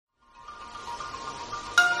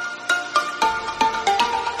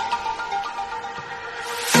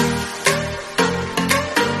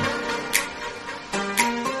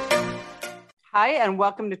and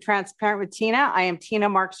welcome to Transparent with Tina. I am Tina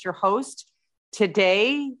Marks, your host.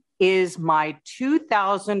 Today is my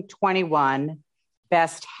 2021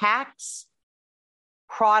 best hacks,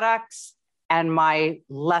 products, and my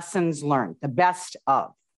lessons learned, the best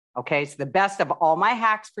of. Okay, so the best of all my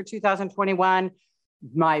hacks for 2021,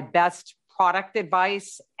 my best product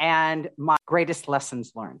advice, and my greatest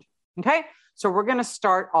lessons learned. Okay, so we're going to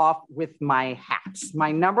start off with my hacks.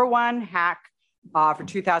 My number one hack for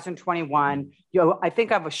 2021, I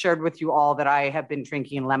think I've shared with you all that I have been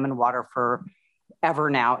drinking lemon water forever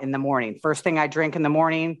now in the morning. First thing I drink in the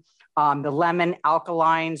morning, the lemon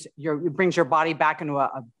alkalines, it brings your body back into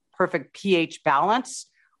a perfect pH balance.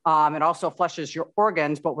 It also flushes your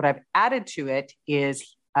organs, but what I've added to it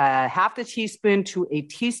is half a teaspoon to a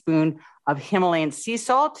teaspoon of Himalayan sea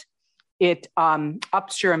salt. It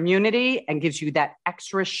ups your immunity and gives you that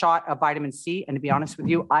extra shot of vitamin C. And to be honest with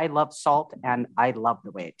you, I love salt and I love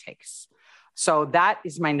the way it tastes. So that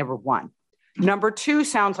is my number one. Number two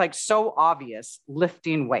sounds like so obvious,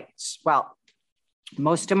 lifting weights. Well,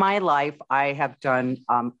 most of my life I have done,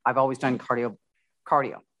 I've always done cardio.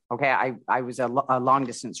 Okay, I was a long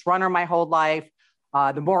distance runner my whole life.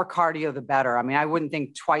 The more cardio, the better. I mean, I wouldn't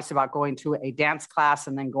think twice about going to a dance class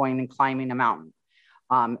and then going and climbing a mountain.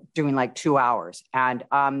 Doing like 2 hours. And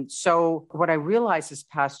so what I realized this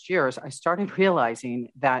past year is I started realizing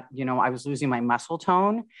that, I was losing my muscle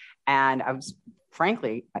tone and I was,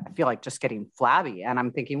 frankly, I feel like just getting flabby. And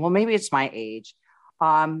I'm thinking, well, maybe it's my age.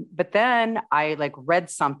 But then I read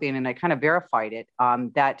something and I kind of verified it,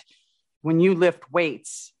 that when you lift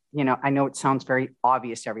weights, I know it sounds very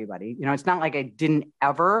obvious to everybody. It's not like I didn't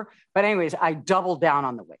ever, but anyways, I doubled down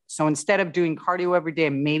on the weight. So instead of doing cardio every day,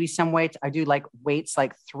 maybe some weights, I do weights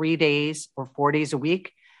 3 days or 4 days a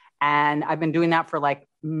week. And I've been doing that for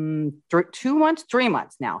 2 months, 3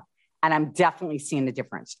 months now. And I'm definitely seeing the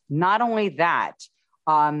difference. Not only that,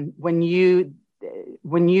 when you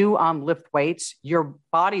lift weights, your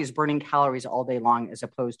body is burning calories all day long, as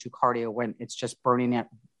opposed to cardio when it's just burning it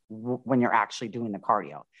when you're actually doing the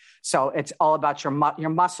cardio. So it's all about your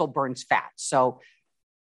muscle burns fat. So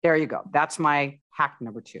there you go. That's my hack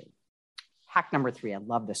number two. Hack number three. I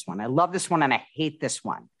love this one. And I hate this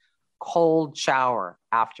one. Cold shower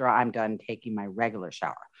after I'm done taking my regular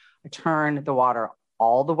shower. I turn the water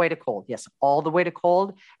all the way to cold. Yes, all the way to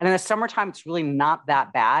cold. And in the summertime, it's really not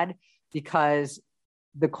that bad because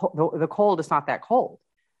the cold is not that cold.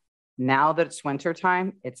 Now that it's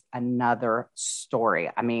wintertime, it's another story.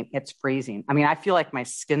 I mean, it's freezing. I mean, I feel like my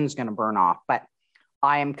skin's going to burn off, but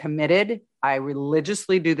I am committed. I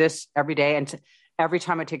religiously do this every day. And every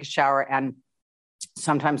time I take a shower, and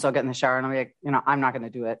sometimes I'll get in the shower and I'll be like, I'm not going to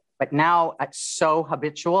do it. But now it's so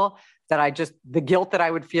habitual that the guilt that I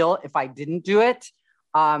would feel if I didn't do it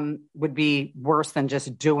would be worse than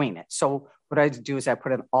just doing it. So what I do is I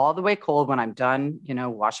put it all the way cold when I'm done,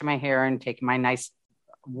 washing my hair and taking my nice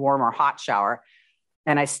warm or hot shower.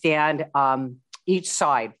 And I stand each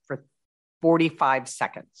side for 45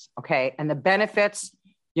 seconds. Okay. And the benefits,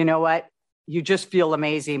 you know what? You just feel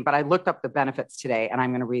amazing. But I looked up the benefits today and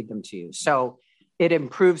I'm going to read them to you. So it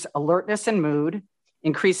improves alertness and mood,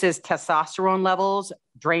 increases testosterone levels,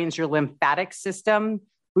 drains your lymphatic system,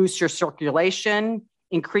 boosts your circulation,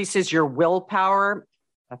 increases your willpower.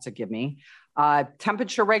 That's a give me.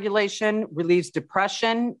 Temperature regulation, relieves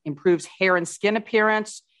depression, improves hair and skin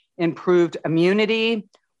appearance, improved immunity,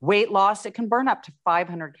 weight loss. It can burn up to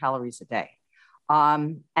 500 calories a day.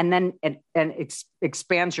 And then it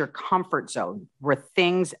expands your comfort zone where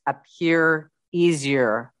things appear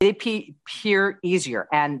easier. They appear easier,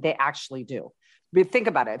 and they actually do. But think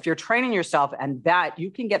about it. If you're training yourself and that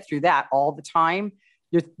you can get through that all the time,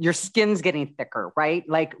 your skin's getting thicker, right?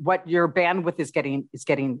 Like what your bandwidth is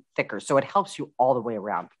getting thicker. So it helps you all the way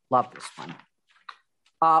around. Love this one.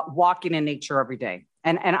 Walking in nature every day.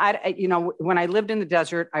 And I, when I lived in the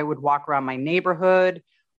desert, I would walk around my neighborhood.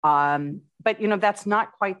 But that's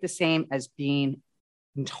not quite the same as being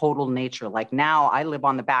in total nature. Like now I live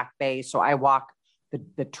on the Back Bay, so I walk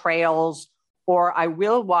the trails, or I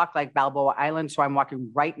will walk like Balboa Island. So I'm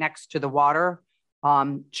walking right next to the water.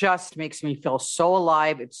 Just makes me feel so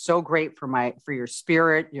alive. It's so great for your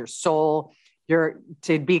spirit, your soul,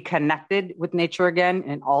 to be connected with nature again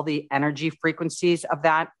and all the energy frequencies of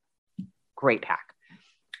that. Great hack.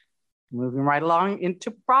 Moving right along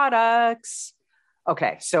into products.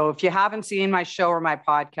 Okay. So if you haven't seen my show or my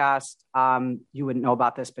podcast, you wouldn't know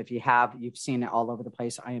about this, but if you have, you've seen it all over the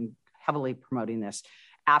place. I am heavily promoting this.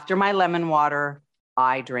 After my lemon water,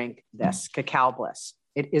 I drink this Cacao Bliss.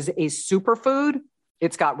 It is a superfood.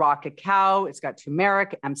 It's got raw cacao. It's got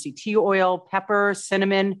turmeric, MCT oil, pepper,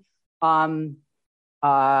 cinnamon,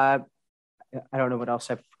 I don't know what else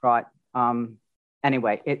I forgot.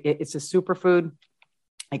 Anyway, it's a superfood.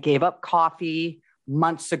 I gave up coffee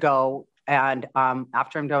months ago. And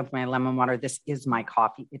after I'm done with my lemon water, this is my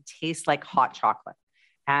coffee. It tastes like hot chocolate.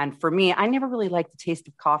 And for me, I never really liked the taste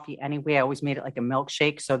of coffee anyway. I always made it like a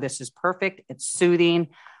milkshake. So this is perfect. It's soothing.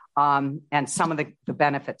 And some of the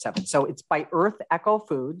benefits of it. So it's by Earth Echo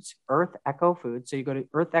Foods, Earth Echo Foods. So you go to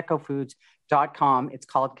earthechofoods.com. It's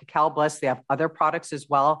called Cacao Bliss. They have other products as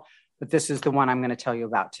well, but this is the one I'm going to tell you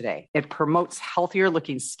about today. It promotes healthier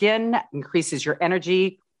looking skin, increases your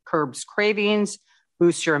energy, curbs cravings,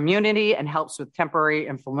 boosts your immunity, and helps with temporary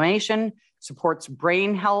inflammation, supports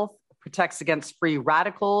brain health, protects against free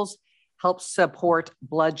radicals, helps support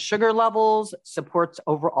blood sugar levels, supports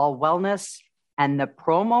overall wellness. And the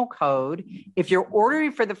promo code, if you're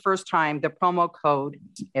ordering for the first time, the promo code,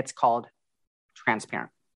 it's called transparent,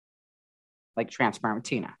 like transparent with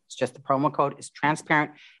Tina. It's just the promo code is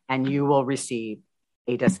transparent and you will receive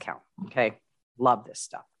a discount. Okay. Love this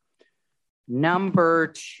stuff.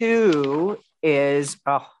 Number 2 is,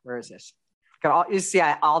 where is this? You see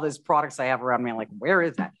all these products I have around me. I'm like, where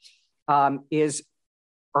is that? Is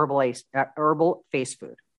Herbal Face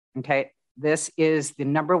Food. Okay. This is the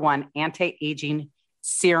number 1 anti-aging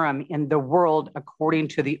serum in the world, according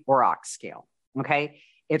to the Aurochs scale. Okay.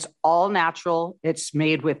 It's all natural. It's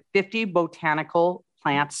made with 50 botanical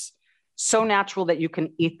plants. So natural that you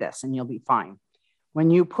can eat this and you'll be fine. When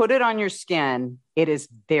you put it on your skin, it is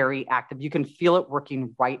very active. You can feel it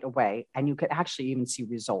working right away. And you could actually even see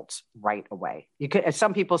results right away.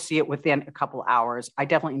 Some people see it within a couple hours. I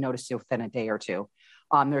definitely noticed it within a day or two.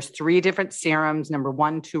 There's 3 different serums, number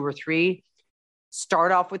 1, 2, or 3.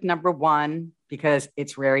 Start off with number 1 because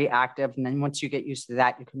it's very active. And then once you get used to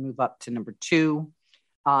that, you can move up to number 2.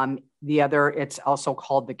 The other, it's also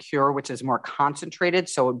called the Cure, which is more concentrated.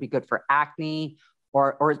 So it would be good for acne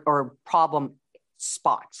or problem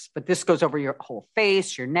spots. But this goes over your whole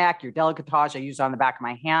face, your neck, your décolletage. I use it on the back of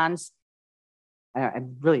my hands.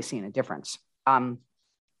 I'm really seeing a difference.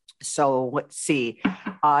 So let's see.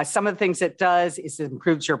 Some of the things it does is it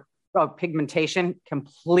improves your pigmentation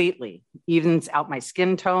completely, evens out my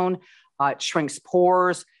skin tone, it shrinks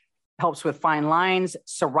pores, helps with fine lines,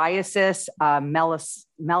 psoriasis,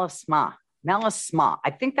 melasma.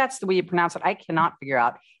 I think that's the way you pronounce it. I cannot figure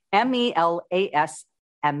out. Melasma.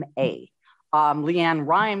 Leanne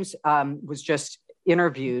Rimes was just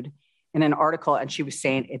interviewed in an article, and she was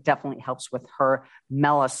saying it definitely helps with her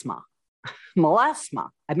melasma. Melasma.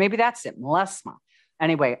 Maybe that's it. Melasma.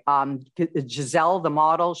 Anyway, Giselle, the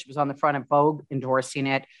model, she was on the front of Vogue endorsing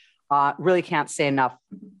it. Really can't say enough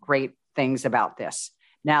great things about this.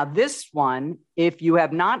 Now, this one, if you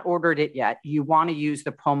have not ordered it yet, you want to use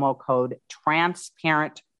the promo code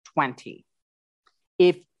transparent20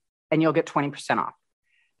 and you'll get 20% off.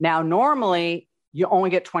 Now, normally you only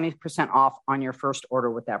get 20% off on your first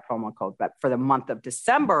order with that promo code. But for the month of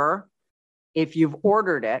December, if you've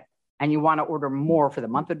ordered it and you want to order more for the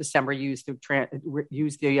month of December, use the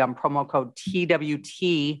promo code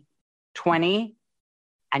TWT20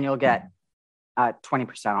 and you'll get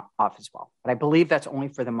 20% off as well. But I believe that's only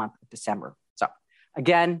for the month of December. So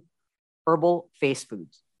again, Herbal Face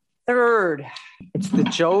Foods. Third, it's the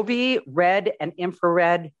Jovi red and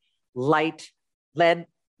infrared light LED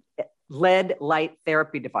light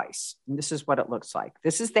therapy device. And this is what it looks like.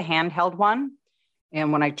 This is the handheld one.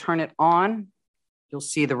 And when I turn it on, you'll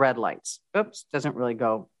see the red lights. Oops, doesn't really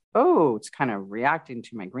go. Oh, it's kind of reacting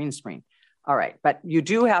to my green screen. All right. But you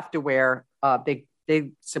do have to wear,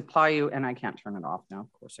 they supply you, and I can't turn it off now.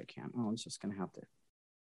 Of course I can't. Oh, I'm just going to have to.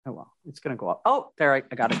 Oh, well, it's going to go off. Oh, there, I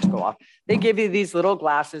got it to go off. They give you these little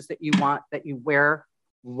glasses that you wear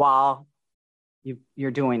while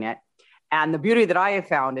you're doing it. And the beauty that I have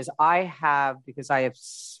found is because I have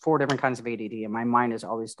 4 different kinds of ADD and my mind is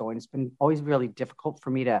always going. It's been always really difficult for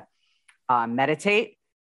me to meditate,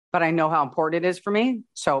 but I know how important it is for me.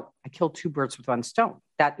 So I kill 2 birds with 1 stone.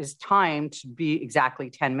 That is time to be exactly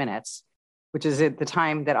 10 minutes, which is the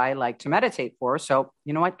time that I like to meditate for. So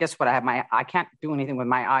you know what? Guess what? I can't do anything with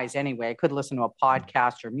my eyes anyway. I could listen to a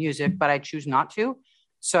podcast or music, but I choose not to.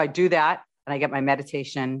 So I do that and I get my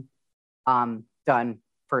meditation done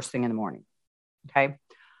first thing in the morning. Okay.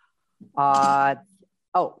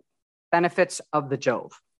 Benefits of the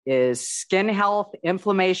Jove is skin health,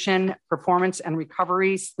 inflammation, performance and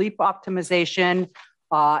recovery, sleep optimization,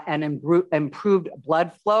 and improved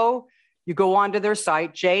blood flow. You go onto their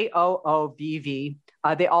site, JOOVV.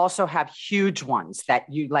 They also have huge ones that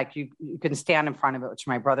you can stand in front of it, which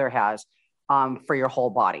my brother has, for your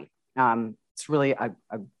whole body. It's really a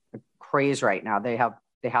craze right now. They have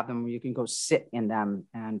them where you can go sit in them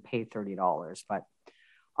and pay $30. But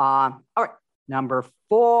all right, Number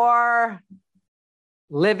 4,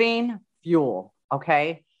 Living Fuel.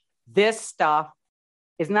 Okay. This stuff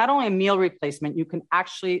is not only a meal replacement, you can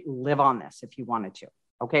actually live on this if you wanted to.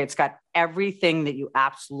 Okay. It's got everything that you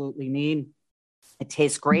absolutely need. It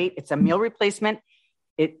tastes great. It's a meal replacement.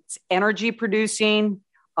 It's energy producing,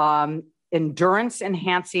 endurance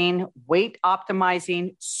enhancing, weight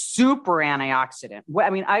optimizing, super antioxidant. I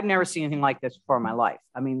mean, I've never seen anything like this before in my life.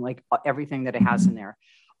 I mean, like everything that it has in there.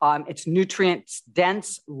 It's nutrients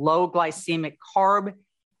dense, low glycemic carb,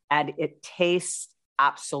 and it tastes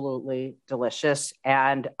absolutely delicious.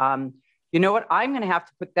 And you know what? I'm going to have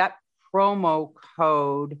to put that promo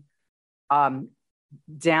code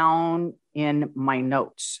down in my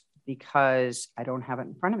notes because I don't have it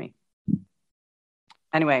in front of me.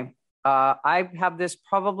 Anyway, I have this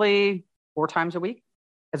probably 4 times a week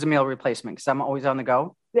as a meal replacement because I'm always on the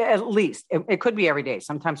go. At least it could be every day.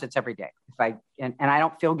 Sometimes it's every day. And I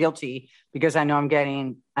don't feel guilty because I know I'm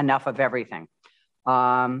getting enough of everything.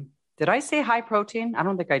 Did I say high protein? I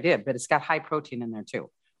don't think I did, but it's got high protein in there too,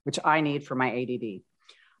 which I need for my ADD.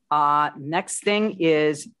 Next thing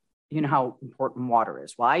is, you know how important water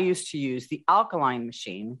is. Well, I used to use the alkaline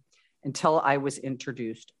machine until I was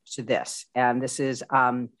introduced to this. And this is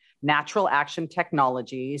Natural Action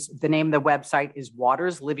Technologies. The name of the website is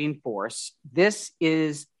Water's Living Force. This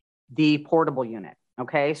is the portable unit.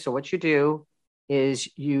 Okay. So what you do is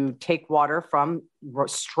you take water from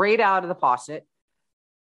straight out of the faucet,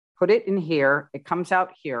 put it in here. It comes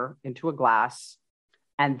out here into a glass.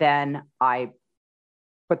 And then I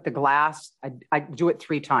put the glass, I do it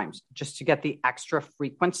 3 times just to get the extra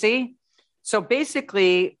frequency. So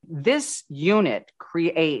basically this unit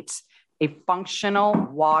creates a functional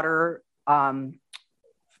water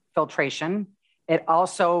filtration. It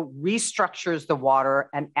also restructures the water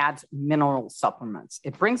and adds mineral supplements.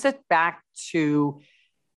 It brings it back to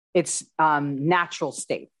its natural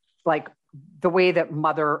state, like the way that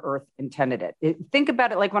Mother Earth intended it. Think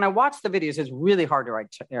about it, like when I watch the videos, it's really hard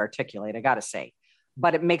to articulate, I got to say,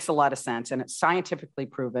 but it makes a lot of sense and it's scientifically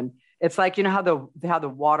proven. It's like, you know how the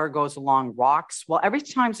water goes along rocks? Well, every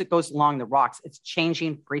time it goes along the rocks, it's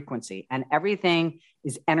changing frequency, and everything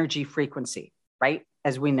is energy frequency, right?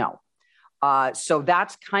 As we know. So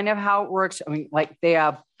that's kind of how it works. I mean, like they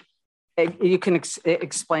have, it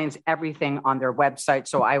explains everything on their website.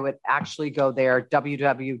 So I would actually go there,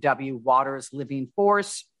 www.Water's Living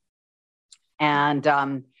Force.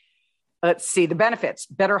 And let's see the benefits: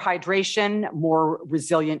 better hydration, more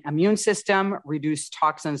resilient immune system, reduced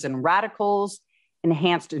toxins and radicals,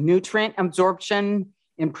 enhanced nutrient absorption,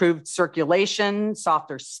 improved circulation,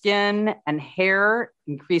 softer skin and hair,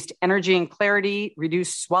 increased energy and clarity,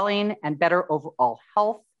 reduced swelling, and better overall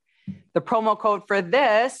health. The promo code for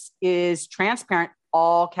this is transparent,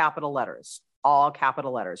 all capital letters,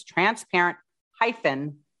 transparent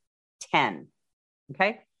 -10.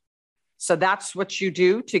 Okay. So that's what you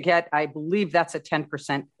do to get, I believe that's a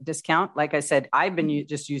 10% discount. Like I said, I've been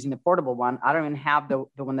just using the portable one. I don't even have the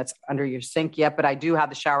one that's under your sink yet, but I do have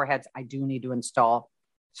the shower heads I do need to install.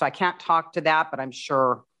 So I can't talk to that, but I'm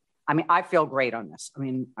sure, I mean, I feel great on this. I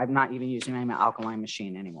mean, I'm not even using my alkaline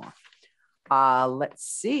machine anymore. Let's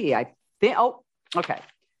see. Okay.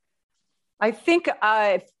 I think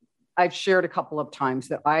I've shared a couple of times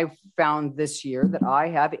that I've found this year that I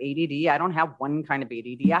have ADD. I don't have one kind of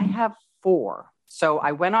ADD. I have 4. So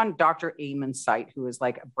I went on Dr. Amen's site, who is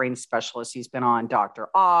like a brain specialist. He's been on Dr.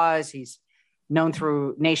 Oz. He's known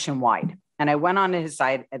through nationwide. And I went on his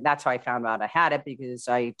site, and that's how I found out I had it, because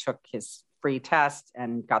I took his free test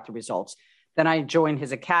and got the results. Then I joined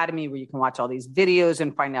his academy where you can watch all these videos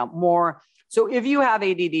and find out more. So if you have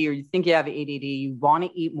ADD or you think you have ADD, you want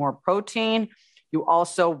to eat more protein. You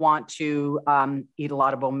also want to eat a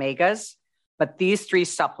lot of omegas. But these 3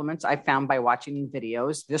 supplements I found by watching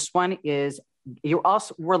videos. This one is,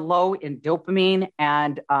 we're low in dopamine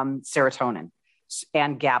and serotonin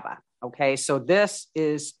and GABA. Okay, so this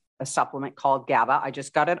is a supplement called GABA. I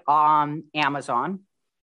just got it on Amazon.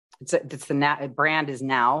 The brand is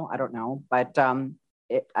Now. I don't know, but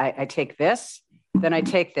I take this. Then I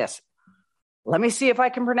take this. Let me see if I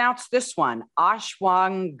can pronounce this one.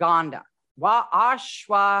 Ashwagandha.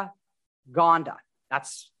 Ashwagandha.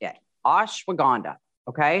 That's it. Ashwagandha.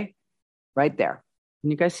 Okay. Right there.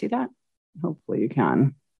 Can you guys see that? Hopefully you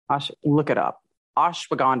can. Look it up.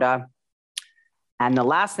 Ashwagandha. And the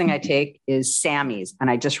last thing I take is Sammy's.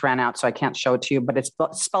 And I just ran out, so I can't show it to you, but it's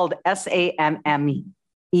spelled SAMMEE,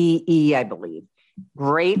 I believe.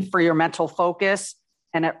 Great for your mental focus.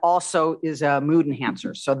 And it also is a mood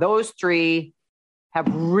enhancer. So those 3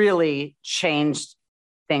 have really changed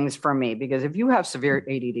things for me, because if you have severe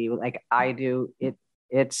ADD like I do,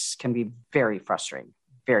 It can be very frustrating,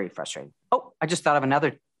 very frustrating. Oh, I just thought of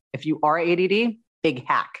another. If you are ADD, big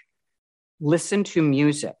hack. Listen to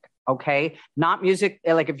music, okay? Not music,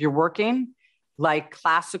 like if you're working, like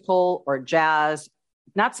classical or jazz,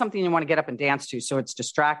 not something you want to get up and dance to, so it's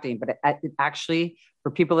distracting, but it actually,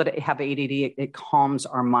 for people that have ADD, it calms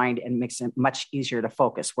our mind and makes it much easier to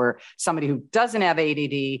focus, where somebody who doesn't have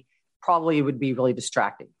ADD probably would be really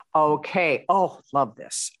distracting. Okay. Oh, love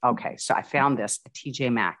this. Okay. So I found this at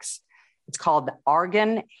TJ Maxx. It's called the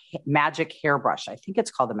Argan Magic Hairbrush. I think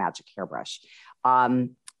it's called the Magic Hairbrush.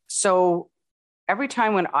 So every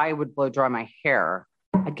time when I would blow dry my hair,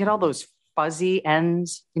 I'd get all those fuzzy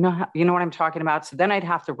ends. You know what I'm talking about? So then I'd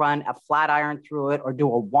have to run a flat iron through it or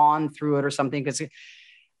do a wand through it or something. Because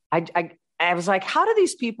I was like, how do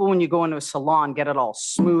these people, when you go into a salon, get it all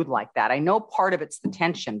smooth like that? I know part of it's the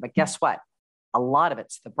tension, but guess what? A lot of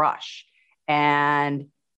it's the brush. And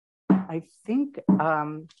I think,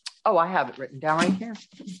 I have it written down right here.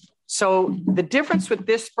 So the difference with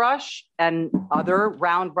this brush and other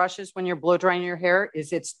round brushes when you're blow drying your hair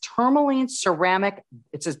is it's tourmaline ceramic.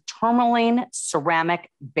 It's a tourmaline ceramic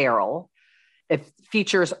barrel. It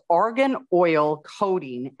features argan oil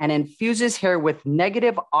coating and infuses hair with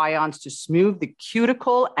negative ions to smooth the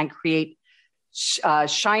cuticle and create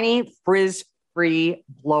shiny frizz-free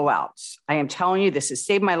blowouts. I am telling you, this has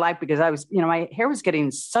saved my life because my hair was getting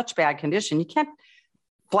in such bad condition. You can't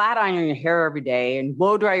flat iron your hair every day and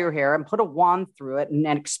blow dry your hair and put a wand through it and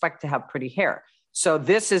expect to have pretty hair. So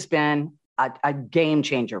this has been a game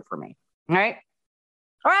changer for me. All right.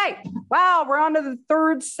 All right. Wow. We're on to the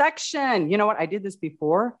third section. You know what? I did this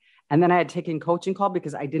before, and then I had taken coaching call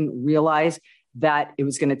because I didn't realize that it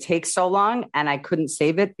was going to take so long, and I couldn't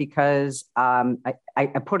save it because I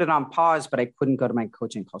put it on pause, but I couldn't go to my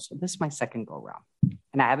coaching call. So this is my second go round,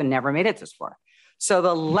 and I haven't never made it this far. So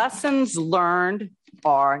the lessons learned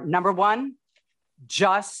are, number one,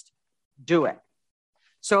 just do it.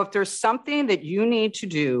 So if there's something that you need to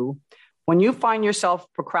do, when you find yourself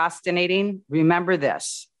procrastinating, remember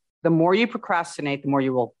this: the more you procrastinate, the more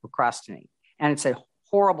you will procrastinate. And it's a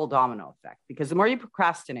horrible domino effect, because the more you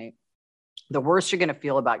procrastinate, the worse you're going to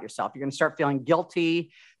feel about yourself. You're going to start feeling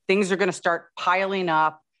guilty. Things are going to start piling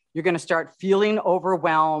up. You're going to start feeling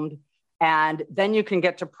overwhelmed. And then you can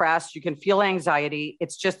get depressed. You can feel anxiety.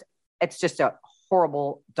 It's just a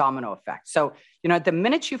horrible domino effect. So, the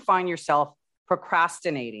minute you find yourself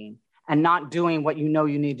procrastinating and not doing what you know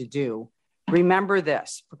you need to do, remember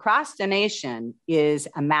this: procrastination is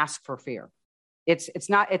a mask for fear. It's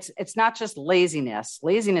not just laziness.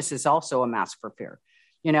 Laziness is also a mask for fear,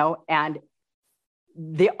 and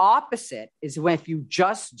the opposite is when, if you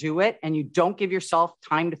just do it and you don't give yourself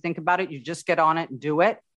time to think about it, you just get on it and do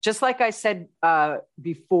it. Just like I said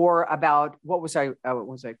before about my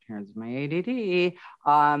ADD,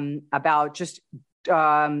 about just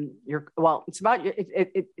it's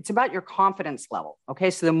about your confidence level. Okay.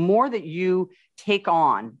 So the more that you take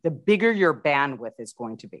on, the bigger your bandwidth is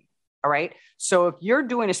going to be. All right. So if you're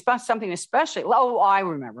doing something, especially, I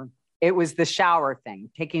remember it was the shower thing,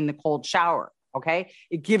 taking the cold shower. Okay.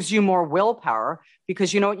 It gives you more willpower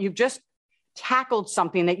because you've just tackled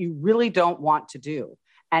something that you really don't want to do.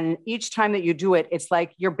 And each time that you do it, it's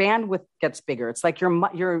like your bandwidth gets bigger. It's like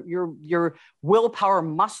your willpower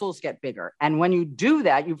muscles get bigger. And when you do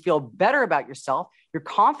that, you feel better about yourself. Your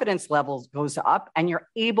confidence levels goes up and you're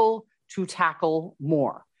able to tackle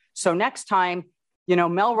more. So next time,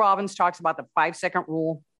 Mel Robbins talks about the 5-second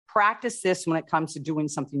rule. Practice this when it comes to doing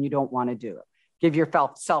something you don't want to do. Give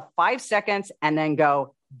yourself 5 seconds and then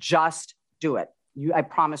go, just do it. I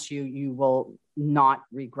promise you will not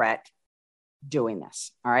regret doing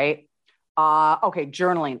this. All right. Okay.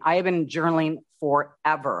 Journaling. I have been journaling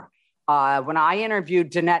forever. When I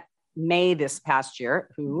interviewed Danette May this past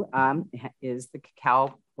year, who is the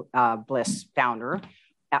Cacao Bliss founder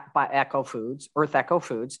by Earth Echo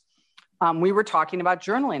Foods, we were talking about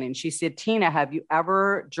journaling, and she said, Tina, have you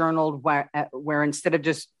ever journaled where instead of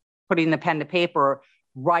just putting the pen to paper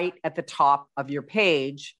right at the top of your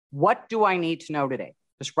page, what do I need to know today?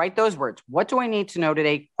 Just write those words. What do I need to know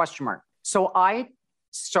today? ? So I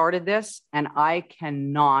started this, and I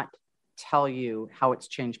cannot tell you how it's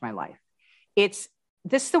changed my life. This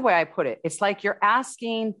is the way I put it. It's like you're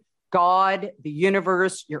asking God, the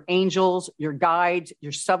universe, your angels, your guides,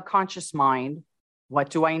 your subconscious mind,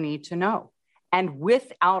 what do I need to know? And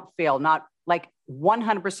without fail, not like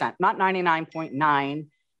 100%, not 99.9,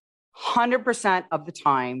 100% of the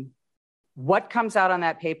time, what comes out on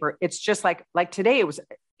that paper, it's just like today, it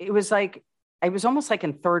was like, I was almost like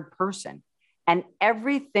in third person, and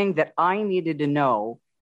everything that I needed to know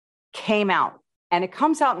came out, and it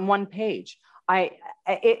comes out in one page.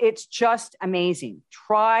 It's just amazing.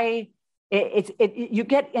 Try it. You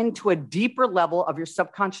get into a deeper level of your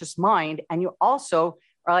subconscious mind, and you also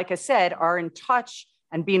are, like I said, are in touch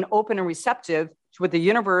and being open and receptive to what the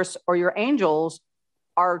universe or your angels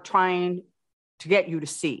are trying to get you to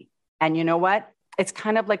see. And you know what? It's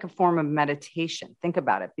kind of like a form of meditation. Think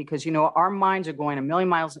about it, because, you know, our minds are going a million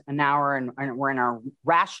miles an hour and we're in our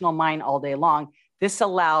rational mind all day long. This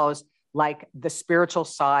allows like the spiritual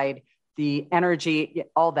side, the energy,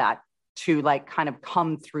 all that to like kind of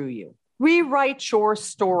come through you. Rewrite your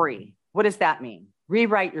story. What does that mean?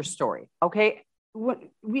 Rewrite your story. Okay.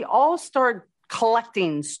 We all start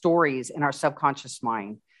collecting stories in our subconscious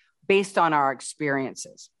mind based on our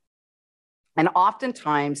experiences. And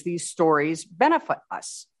oftentimes these stories benefit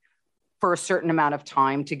us for a certain amount of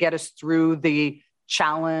time to get us through the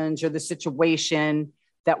challenge or the situation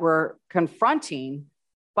that we're confronting.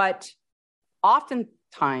 But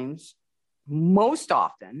oftentimes, most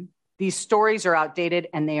often, these stories are outdated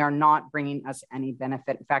and they are not bringing us any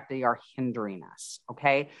benefit. In fact, they are hindering us.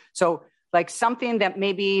 Okay. So like something that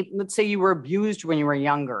maybe, let's say you were abused when you were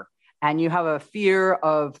younger and you have a fear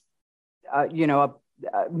of,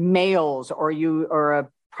 males, or a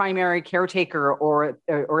primary caretaker or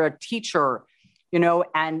a teacher, you know,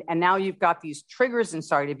 and now you've got these triggers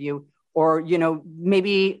inside of you, or, you know,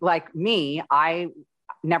 maybe like me, I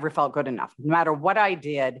never felt good enough. No matter what I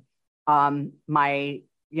did, it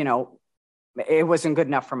wasn't good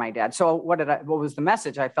enough for my dad. So what was the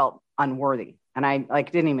message? I felt unworthy, and I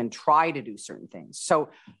didn't even try to do certain things. So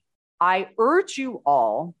I urge you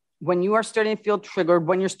all, when you are starting to feel triggered,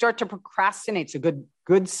 when you start to procrastinate, it's a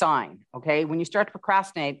good sign. Okay. When you start to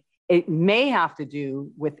procrastinate, it may have to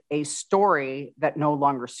do with a story that no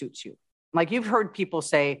longer suits you. Like you've heard people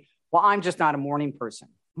say, well, I'm just not a morning person.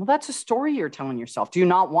 Well, that's a story you're telling yourself. Do you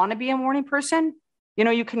not want to be a morning person? You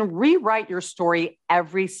know, you can rewrite your story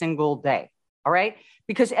every single day. All right.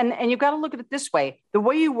 Because, and you've got to look at it this way. The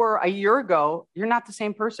way you were a year ago, you're not the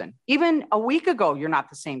same person. Even a week ago, you're not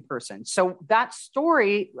the same person. So that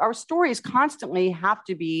story, our stories constantly have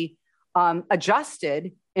to be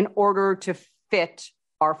adjusted in order to fit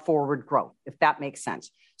our forward growth, if that makes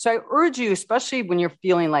sense. So I urge you, especially when you're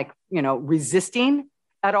feeling like, you know, resisting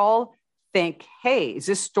at all, think, hey, is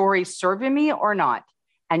this story serving me or not?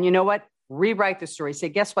 And you know what? Rewrite the story. Say,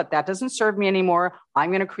 guess what? That doesn't serve me anymore.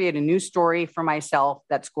 I'm going to create a new story for myself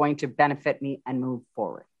that's going to benefit me and move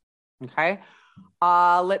forward. Okay.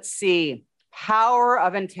 Let's see. Power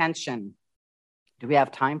of intention. Do we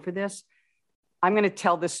have time for this? I'm going to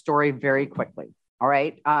tell this story very quickly. All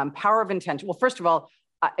right. Power of intention. Well, first of all,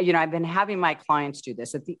 I've been having my clients do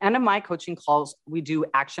this. At the end of my coaching calls, we do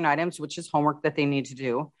action items, which is homework that they need to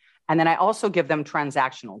do. And then I also give them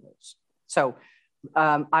transactional goals. So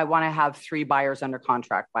I want to have 3 buyers under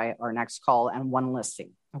contract by our next call and 1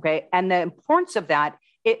 listing. Okay. And the importance of that,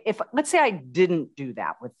 if let's say I didn't do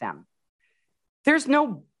that with them,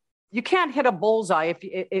 you can't hit a bullseye if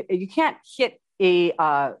you can't hit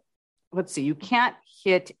you can't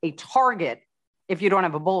hit a target if you don't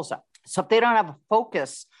have a bullseye. So if they don't have a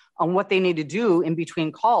focus on what they need to do in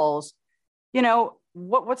between calls, you know,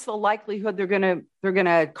 what's the likelihood they're going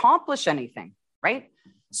to accomplish anything, right?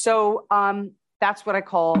 So that's what I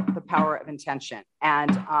call the power of intention.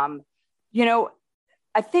 And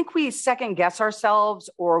I think we second guess ourselves,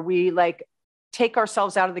 or we take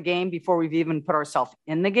ourselves out of the game before we've even put ourselves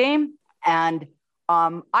in the game. And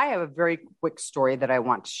I have a very quick story that I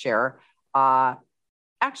want to share.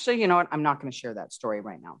 Actually, you know what? I'm not going to share that story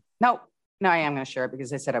right now. No, I am going to share it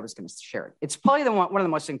because I said I was going to share it. It's probably one of the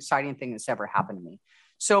most exciting things that's ever happened to me.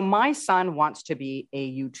 So my son wants to be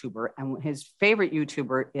a YouTuber, and his favorite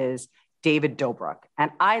YouTuber is David Dobrik.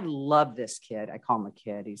 And I love this kid. I call him a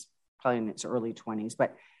kid. He's probably in his early 20s,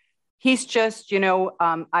 but he's just,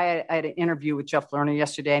 I had an interview with Jeff Lerner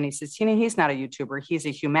yesterday, and he says, he's not a YouTuber. He's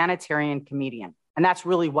a humanitarian comedian. And that's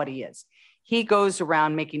really what he is. He goes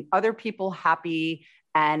around making other people happy,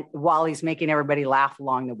 and while he's making everybody laugh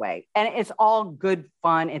along the way. And it's all good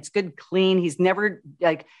fun. It's good, clean. He's never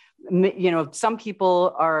some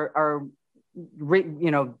people are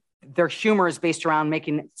their humor is based around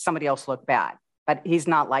making somebody else look bad, but he's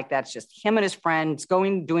not like that. It's just him and his friends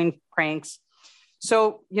doing pranks.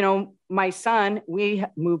 So, my son, we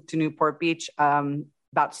moved to Newport Beach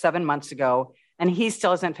about 7 months ago, and he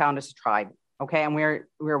still hasn't found us a tribe. Okay. And we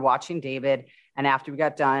were watching David. And after we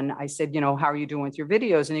got done, I said, how are you doing with your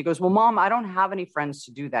videos? And he goes, well, Mom, I don't have any friends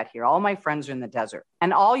to do that here. All my friends are in the desert.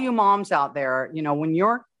 And all you moms out there, when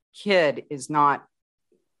your kid is not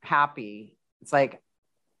happy, it's like,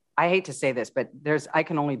 I hate to say this, but I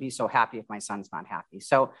can only be so happy if my son's not happy.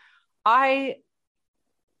 So I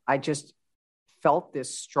just felt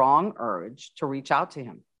this strong urge to reach out to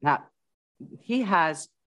him. Now, he has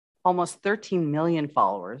almost 13 million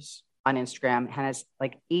followers on Instagram and has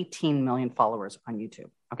like 18 million followers on YouTube.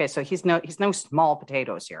 Okay, so he's no small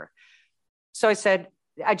potatoes here. So I said,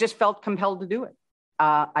 I just felt compelled to do it.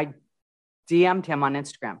 I DM'd him on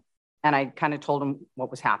Instagram and I kind of told him what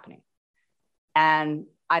was happening. And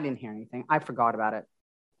I didn't hear anything. I forgot about it.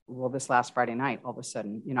 Well, this last Friday night, all of a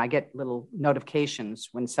sudden, I get little notifications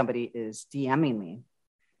when somebody is DMing me.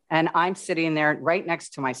 And I'm sitting there right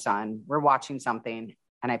next to my son. We're watching something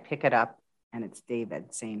and I pick it up and it's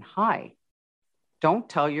David saying, "Hi, don't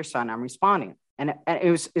tell your son I'm responding." And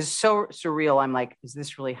it was so surreal. I'm like, is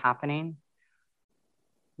this really happening?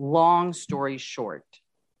 Long story short,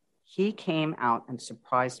 he came out and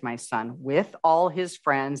surprised my son with all his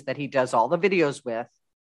friends that he does all the videos with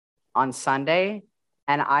on Sunday.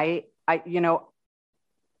 And I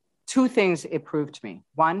two things it proved to me.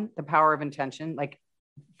 One, the power of intention, like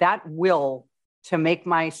that will to make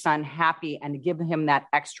my son happy and to give him that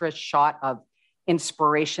extra shot of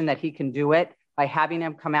inspiration that he can do it by having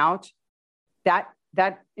him come out.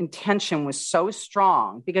 That intention was so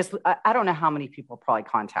strong because I don't know how many people probably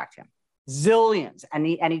contact him, zillions, and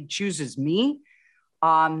he chooses me.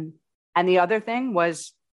 And the other thing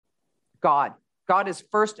was God. God is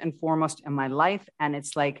first and foremost in my life. And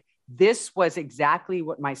it's like, this was exactly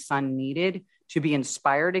what my son needed to be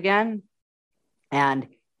inspired again. And,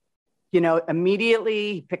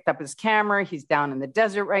 immediately he picked up his camera. He's down in the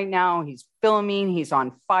desert right now. He's filming. He's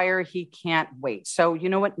on fire. He can't wait. So you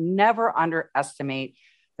know what? Never underestimate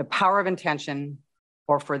the power of intention,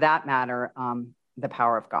 or for that matter, the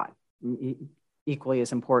power of God. Equally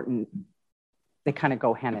as important. They kind of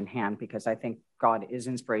go hand in hand because I think God is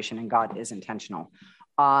inspiration and God is intentional.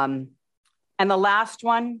 And the last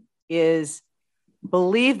one is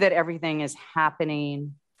believe that everything is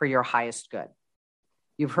happening for your highest good.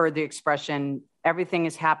 You've heard the expression, everything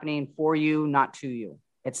is happening for you, not to you.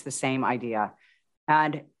 It's the same idea.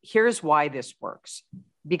 And here's why this works.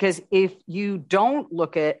 Because if you don't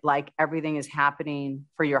look at like everything is happening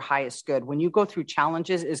for your highest good, when you go through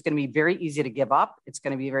challenges, it's going to be very easy to give up. It's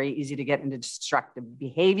going to be very easy to get into destructive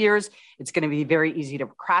behaviors. It's going to be very easy to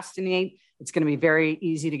procrastinate. It's going to be very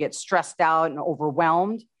easy to get stressed out and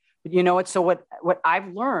overwhelmed. But you know what? So what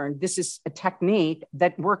I've learned, this is a technique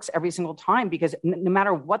that works every single time because no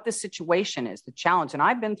matter what the situation is, the challenge, and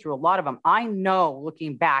I've been through a lot of them, I know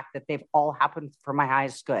looking back that they've all happened for my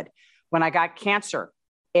highest good. When I got cancer,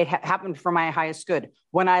 it happened for my highest good.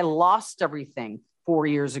 When I lost everything 4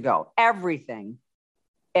 years ago, everything,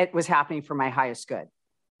 it was happening for my highest good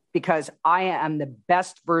because I am the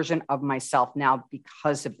best version of myself now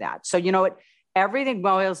because of that. So you know what? Everything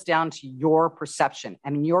boils down to your perception. I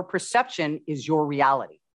mean, your perception is your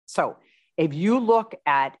reality. So if you look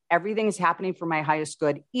at everything is happening for my highest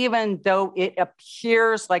good, even though it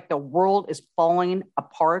appears like the world is falling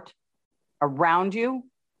apart around you,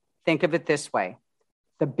 think of it this way.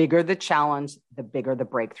 The bigger the challenge, the bigger the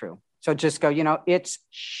breakthrough. So just go, it's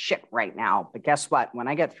shit right now. But guess what? When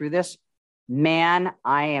I get through this, man,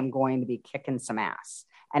 I am going to be kicking some ass.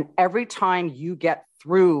 And every time you get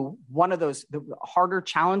through one of those the harder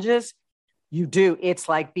challenges, you do. It's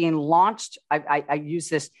like being launched. I use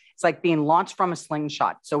this. It's like being launched from a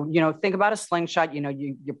slingshot. So, think about a slingshot.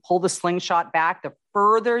 You pull the slingshot back. The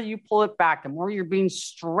further you pull it back, the more you're being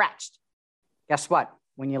stretched. Guess what?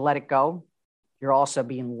 When you let it go, you're also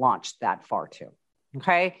being launched that far too.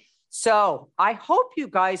 Okay. So I hope you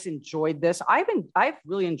guys enjoyed this. I've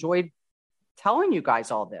really enjoyed telling you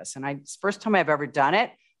guys all this. And it's the first time I've ever done it.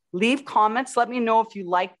 Leave comments. Let me know if you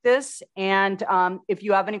like this. And if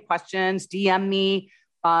you have any questions, DM me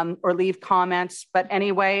or leave comments. But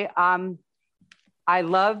anyway, I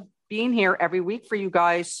love being here every week for you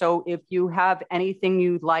guys. So if you have anything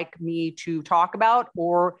you'd like me to talk about,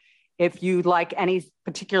 or if you'd like any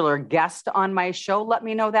particular guest on my show, let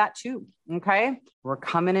me know that too. Okay. We're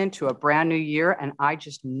coming into a brand new year. And I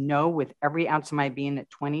just know with every ounce of my being that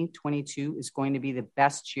 2022 is going to be the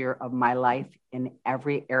best year of my life in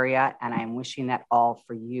every area. And I'm wishing that all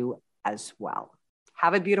for you as well.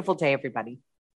 Have a beautiful day, everybody.